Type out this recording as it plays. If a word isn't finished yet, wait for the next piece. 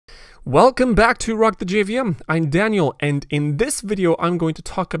Welcome back to Rock the JVM. I'm Daniel, and in this video I'm going to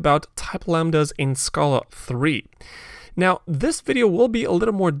talk about type lambdas in Scala 3. Now, this video will be a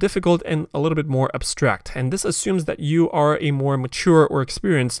little more difficult and a little bit more abstract, and this assumes that you are a more mature or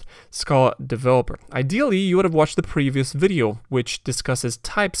experienced Scala developer. Ideally, you would have watched the previous video, which discusses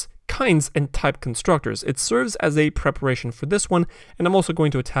types, kinds, and type constructors. It serves as a preparation for this one, and I'm also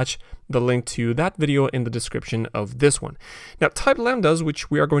going to attach the link to that video in the description of this one. Now, type lambdas, which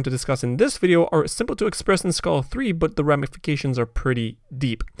we are going to discuss in this video, are simple to express in Scala 3, but the ramifications are pretty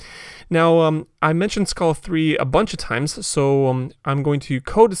deep. Now, I mentioned Scala 3 a bunch of times, so I'm going to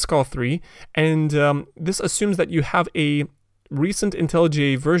code Scala 3, and this assumes that you have a recent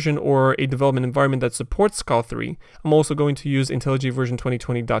IntelliJ version or a development environment that supports Scala 3. I'm also going to use IntelliJ version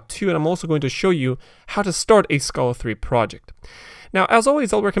 2020.2, and I'm also going to show you how to start a Scala 3 project. Now, as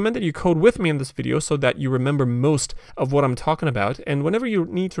always, I'll recommend that you code with me in this video so that you remember most of what I'm talking about. And whenever you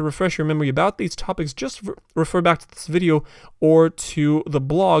need to refresh your memory about these topics, just refer back to this video or to the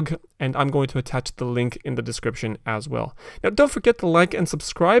blog, and I'm going to attach the link in the description as well. Now, don't forget to like and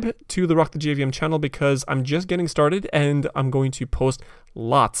subscribe to the Rock the JVM channel because I'm just getting started and I'm going to post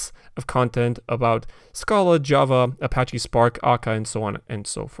lots of content about Scala, Java, Apache Spark, Akka, and so on and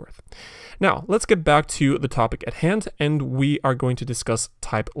so forth. Now, let's get back to the topic at hand, and we are going to discuss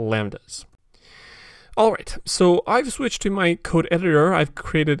type lambdas. Alright, so I've switched to my code editor. I've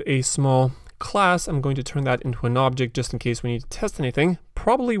created a small class. I'm going to turn that into an object just in case we need to test anything.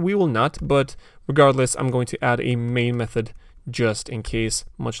 Probably we will not, but regardless, I'm going to add a main method just in case,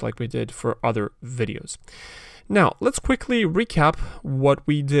 much like we did for other videos. Now, let's quickly recap what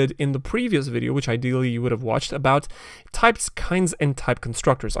we did in the previous video, which ideally you would have watched, about types, kinds, and type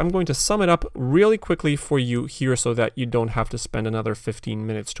constructors. I'm going to sum it up really quickly for you here so that you don't have to spend another 15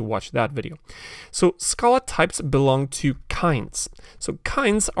 minutes to watch that video. So, Scala types belong to kinds. So,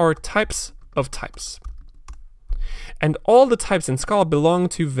 kinds are types of types. And all the types in Scala belong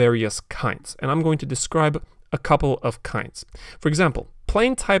to various kinds. And I'm going to describe a couple of kinds. For example,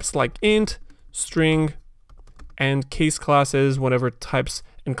 plain types like int, string, and case classes, whatever types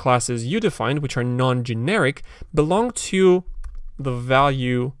and classes you defined, which are non-generic, belong to the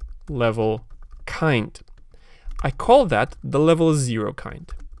value level kind. I call that the level 0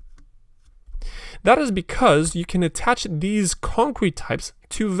 kind. That is because you can attach these concrete types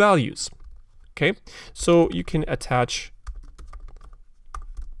to values. Okay, so you can attach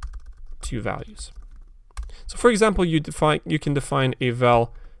to values. So for example, you can define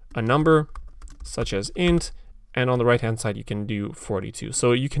a number such as int, and on the right hand side you can do 42.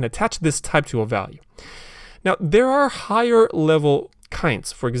 So you can attach this type to a value. Now there are higher level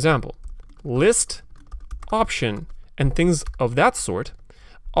kinds. For example, list, option, and things of that sort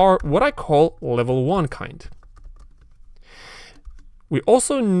are what I call level 1 kind. We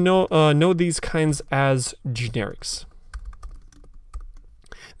also know these kinds as generics.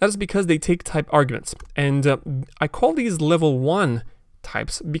 That is because they take type arguments, and I call these level 1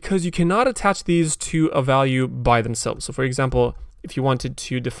 types because you cannot attach these to a value by themselves. So for example, if you wanted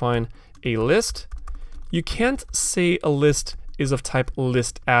to define a list, you can't say a list is of type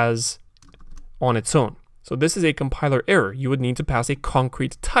list as on its own. So this is a compiler error. You would need to pass a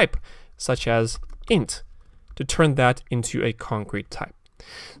concrete type, such as int, to turn that into a concrete type.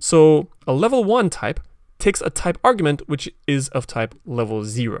 So a level 1 type takes a type argument which is of type level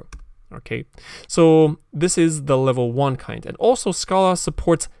 0. Okay, so this is the level 1 kind. And also Scala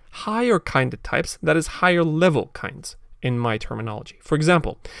supports higher kind of types, that is higher level kinds in my terminology. For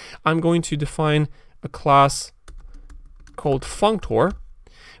example, I'm going to define a class called functor,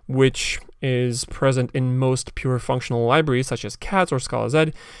 which is present in most pure functional libraries such as cats or Scala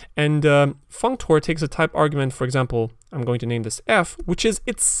Z. And functor takes a type argument. For example, I'm going to name this f, which is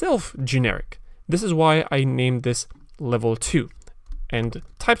itself generic. This is why I named this level 2. And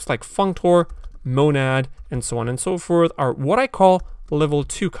types like functor, monad, and so on and so forth are what I call level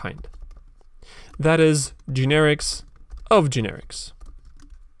 2 kind. That is generics of generics.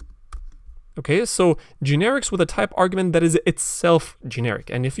 Okay, so generics with a type argument that is itself generic.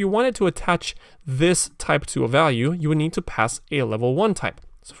 And if you wanted to attach this type to a value, you would need to pass a level 1 type.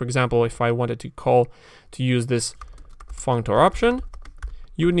 So for example, if I wanted to use this functor option,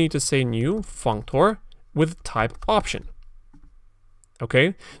 you would need to say new functor with type option.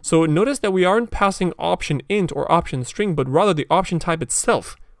 Okay, so notice that we aren't passing option int or option string, but rather the option type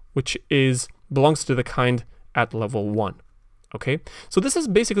itself, which belongs to the kind at level 1. Okay, so this is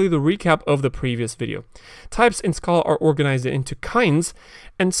basically the recap of the previous video. Types in Scala are organized into kinds,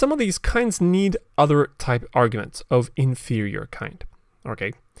 and some of these kinds need other type arguments of inferior kind.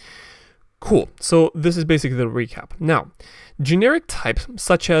 Okay, Cool, so this is basically the recap. Now, generic types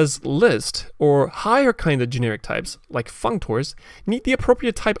such as list or higher kind of generic types like functors need the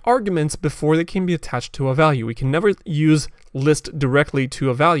appropriate type arguments before they can be attached to a value. We can never use list directly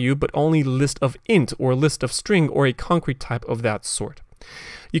to a value, but only list of int or list of string or a concrete type of that sort.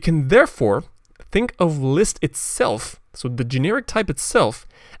 You can therefore think of list itself, so the generic type itself,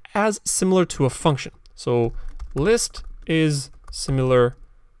 as similar to a function. So list is similar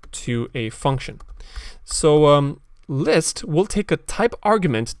to a function. So list will take a type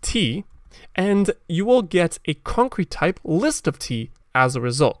argument t, and you will get a concrete type list of t as a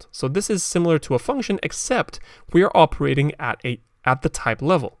result. So this is similar to a function, except we are operating at the type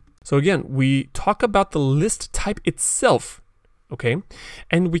level. So again, we talk about the list type itself, okay,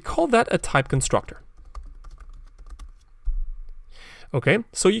 and we call that a type constructor. Okay,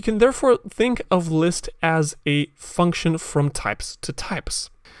 so you can therefore think of list as a function from types to types.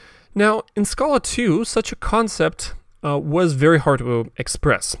 Now, in Scala 2, such a concept was very hard to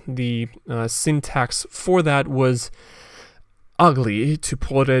express. The syntax for that was ugly, to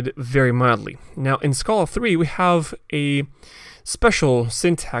put it very mildly. Now, in Scala 3, we have a special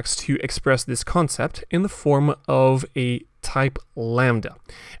syntax to express this concept in the form of a type lambda.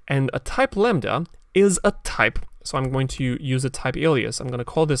 And a type lambda is a type, so I'm going to use a type alias. I'm going to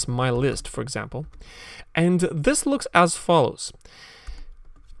call this my list, for example. And this looks as follows.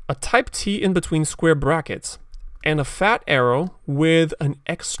 A type t in between square brackets and a fat arrow with an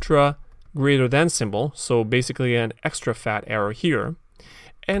extra greater than symbol, so basically an extra fat arrow here,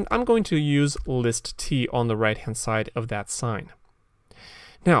 and I'm going to use list t on the right hand side of that sign.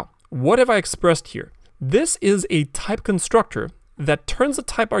 Now, what have I expressed here? This is a type constructor that turns a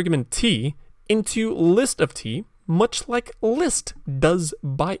type argument t into list of t, much like list does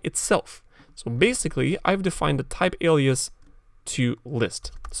by itself. So basically, I've defined a type alias to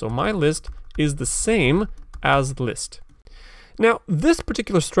list. So my list is the same as list. Now, this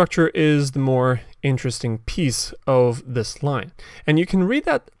particular structure is the more interesting piece of this line. And you can read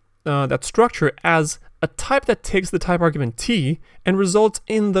that structure as a type that takes the type argument t and results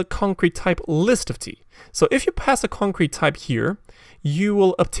in the concrete type list of t. So if you pass a concrete type here, you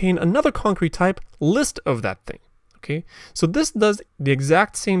will obtain another concrete type list of that thing. Okay, so this does the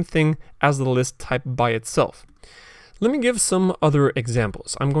exact same thing as the list type by itself. Let me give some other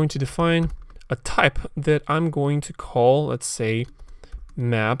examples. I'm going to define a type that I'm going to call, let's say,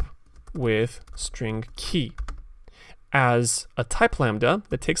 map with string key as a type lambda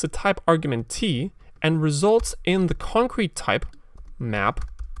that takes a type argument t and results in the concrete type map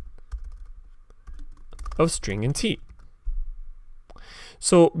of string and t.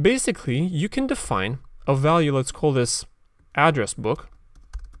 So basically, you can define a value, let's call this address book,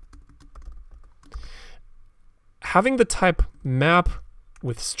 having the type map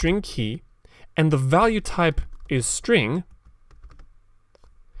with string key and the value type is string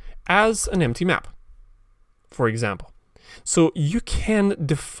as an empty map, for example. So you can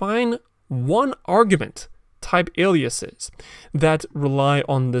define one argument type aliases that rely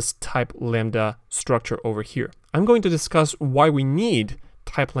on this type lambda structure over here. I'm going to discuss why we need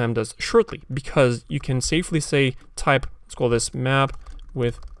type lambdas shortly, because you can safely say type, let's call this map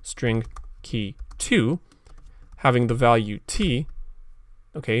with string key 2, having the value t,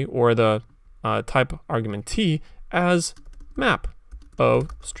 okay, or the type argument t as map of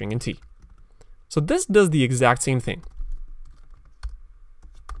string and t. So this does the exact same thing.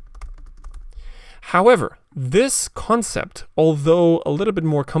 However, this concept, although a little bit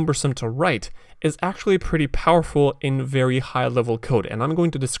more cumbersome to write, is actually pretty powerful in very high-level code, and I'm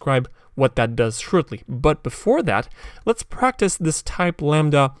going to describe what that does shortly. But before that, let's practice this type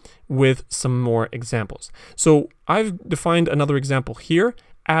lambda with some more examples. So I've defined another example here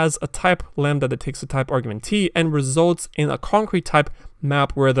as a type lambda that takes a type argument t and results in a concrete type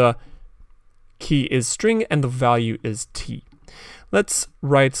map where the key is string and the value is t. Let's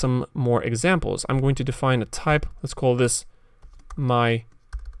write some more examples. I'm going to define a type, let's call this my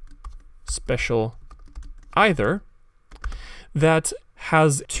special either, that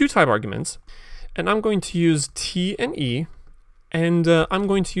has two type arguments, and I'm going to use t and e, and I'm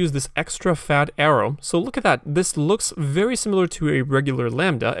going to use this extra fat arrow. So look at that, this looks very similar to a regular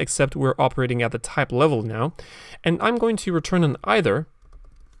lambda, except we're operating at the type level now, and I'm going to return an either,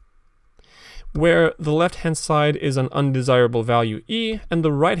 where the left-hand side is an undesirable value e, and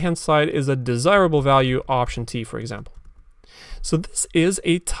the right-hand side is a desirable value option t, for example. So this is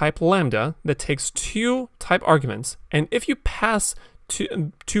a type lambda that takes two type arguments, and if you pass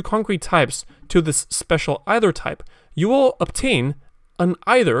two concrete types to this special either type, you will obtain an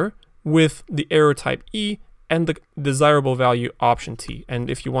either with the error type e and the desirable value option t. And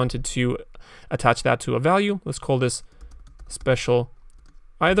if you wanted to attach that to a value, let's call this special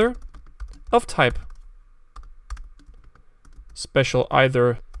either of type special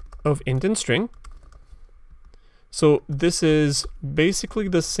either of int and string. So this is basically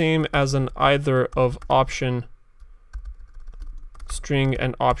the same as an either of option string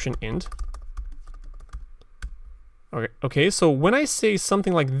and option int. Okay, so when I say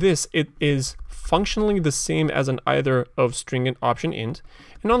something like this, it is functionally the same as an either of string and option int.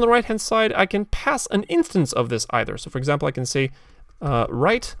 And on the right hand side, I can pass an instance of this either. So for example, I can say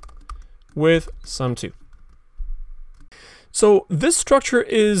write with sum2. So this structure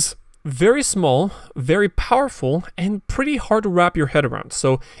is very small, very powerful, and pretty hard to wrap your head around.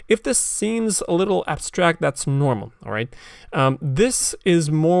 So if this seems a little abstract, that's normal, all right? This is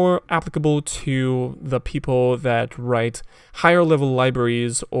more applicable to the people that write higher level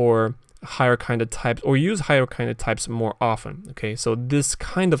libraries or higher kind of types, or use higher kind of types more often, okay? So this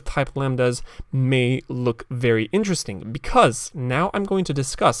kind of type lambdas may look very interesting, because now I'm going to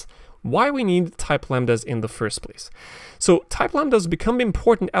discuss why we need type lambdas in the first place. So type lambdas become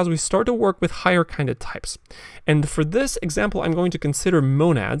important as we start to work with higher kind of types. And for this example, I'm going to consider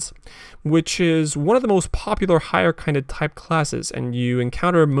Monads, which is one of the most popular higher kind of type classes. And you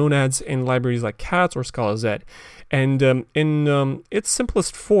encounter Monads in libraries like Cats or Scala Z. And in its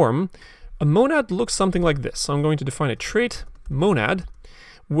simplest form, a monad looks something like this. So I'm going to define a trait monad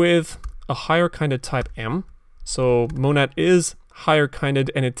with a higher kind of type M. So monad is higher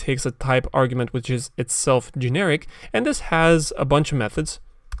kinded, and it takes a type argument which is itself generic, and this has a bunch of methods.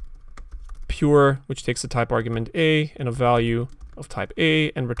 Pure, which takes a type argument a and a value of type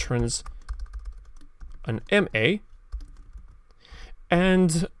a and returns an MA,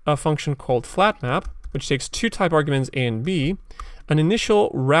 and a function called flatMap, which takes two type arguments a and b, an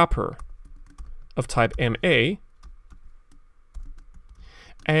initial wrapper of type MA,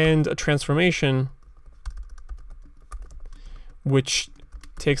 and a transformation which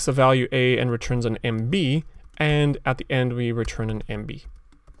takes a value a and returns an MB, and at the end we return an MB.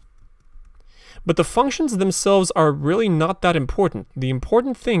 But the functions themselves are really not that important. The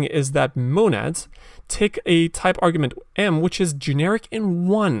important thing is that monads take a type argument M, which is generic in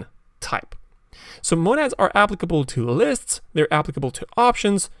one type. So monads are applicable to lists, they're applicable to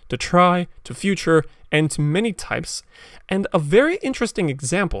options, to try, to future, and to many types. And a very interesting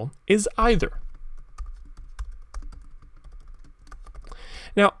example is either.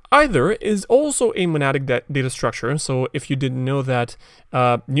 Now, either is also a monadic data structure. So if you didn't know that,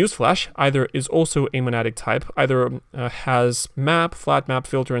 newsflash, either is also a monadic type. Either has map, flat map,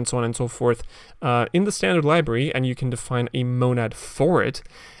 filter, and so on and so forth in the standard library, and you can define a monad for it.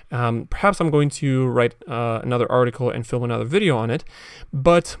 Perhaps I'm going to write another article and film another video on it.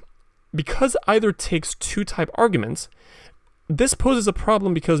 But because either takes two type arguments, this poses a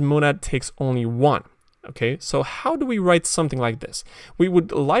problem because monad takes only one. Okay, so how do we write something like this? We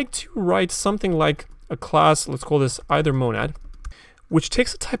would like to write something like a class, let's call this either monad, which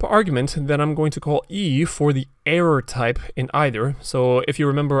takes a type argument that I'm going to call E for the error type in either. So if you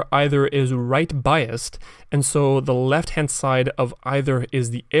remember, either is right biased, and so the left-hand side of either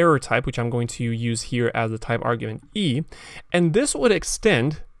is the error type, which I'm going to use here as the type argument E, and this would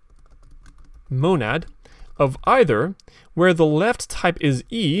extend monad of either, where the left type is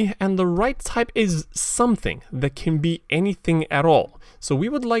E and the right type is something that can be anything at all. So we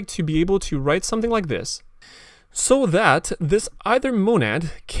would like to be able to write something like this, so that this either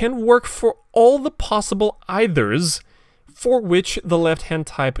monad can work for all the possible eithers for which the left-hand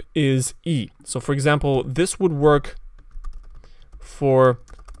type is E. So for example, this would work for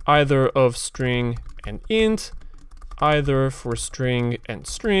either of string and int, either for string and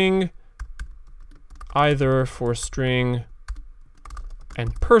string, either for string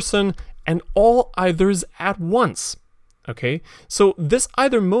and person, and all eithers at once. Okay, so this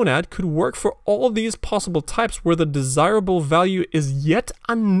either monad could work for all these possible types where the desirable value is yet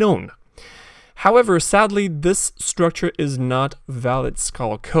unknown. However, sadly, this structure is not valid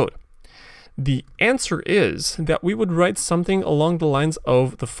Scala code. The answer is that we would write something along the lines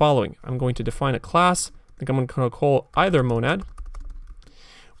of the following. I'm going to define a class, I think I'm going to call either monad,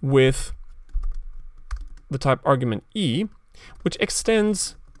 with the type argument E, which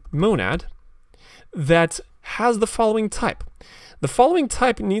extends monad that has the following type. The following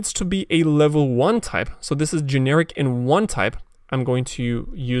type needs to be a level 1 type, so this is generic in one type. I'm going to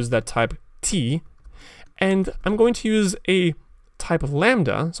use that type T, and I'm going to use a type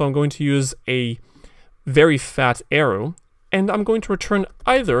lambda, so I'm going to use a very fat arrow, and I'm going to return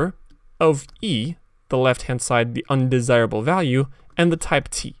either of E, the left-hand side, the undesirable value, and the type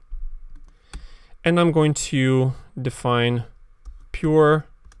T. and I'm going to define pure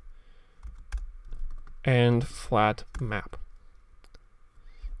and flat map.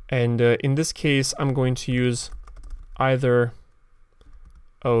 And in this case, I'm going to use either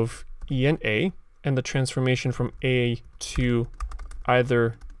of E and A, and the transformation from A to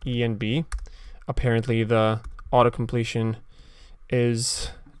either E and B. Apparently the autocompletion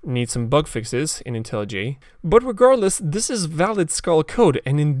needs some bug fixes in IntelliJ. But regardless, this is valid Scala code,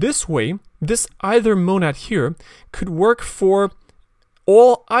 and in this way, this either monad here could work for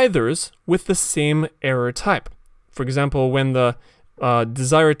all eithers with the same error type. For example, when the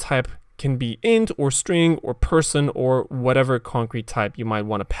desired type can be int or string or person or whatever concrete type you might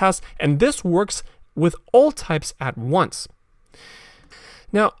want to pass, and this works with all types at once.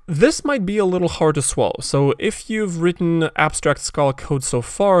 Now, this might be a little hard to swallow, so if you've written abstract Scala code so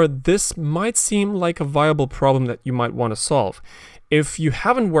far, this might seem like a viable problem that you might want to solve. If you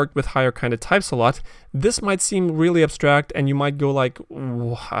haven't worked with higher kind of types a lot, this might seem really abstract and you might go like,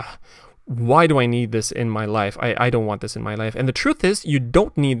 why do I need this in my life? I don't want this in my life. And the truth is, you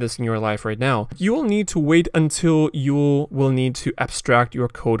don't need this in your life right now. You will need to wait until you will need to abstract your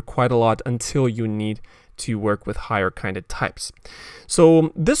code quite a lot until you need to work with higher kind of types.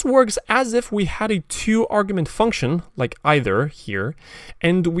 So this works as if we had a 2-argument function, like either here,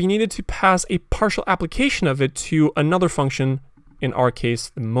 and we needed to pass a partial application of it to another function, in our case,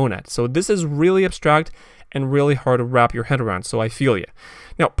 the monad. So this is really abstract and really hard to wrap your head around, so I feel you.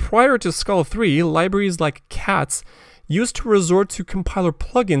 Now, prior to Scala 3, libraries like cats used to resort to compiler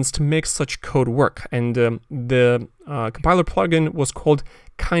plugins to make such code work, and the compiler plugin was called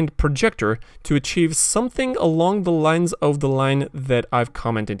Kind Projector to achieve something along the lines of the line that I've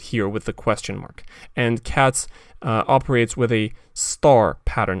commented here with the question mark. And cats operates with a star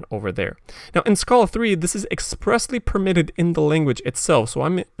pattern over there. Now, in Scala 3, this is expressly permitted in the language itself, so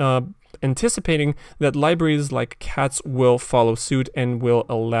I'm anticipating that libraries like cats will follow suit and will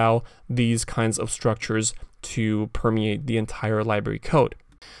allow these kinds of structures to permeate the entire library code.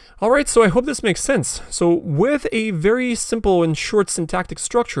 Alright, so I hope this makes sense. So with a very simple and short syntactic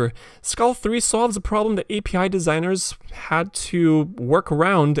structure, Scala 3 solves a problem that API designers had to work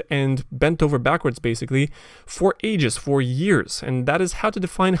around and bent over backwards basically for ages, for years. And that is how to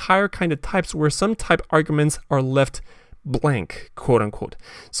define higher kind of types where some type arguments are left blank, quote unquote.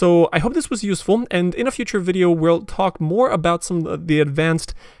 So I hope this was useful, and in a future video we'll talk more about some of the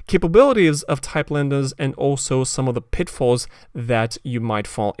advanced capabilities of Type Lambdas and also some of the pitfalls that you might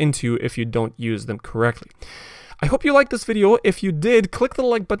fall into if you don't use them correctly. I hope you liked this video. If you did, click the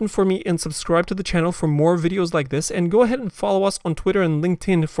like button for me and subscribe to the channel for more videos like this, and go ahead and follow us on Twitter and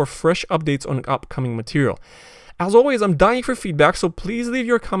LinkedIn for fresh updates on upcoming material. As always, I'm dying for feedback, so please leave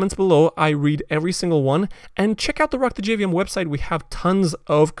your comments below. I read every single one. And check out the Rock the JVM website. We have tons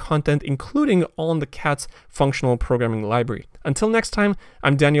of content, including on the CATS functional programming library. Until next time,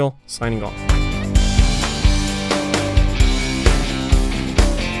 I'm Daniel, signing off.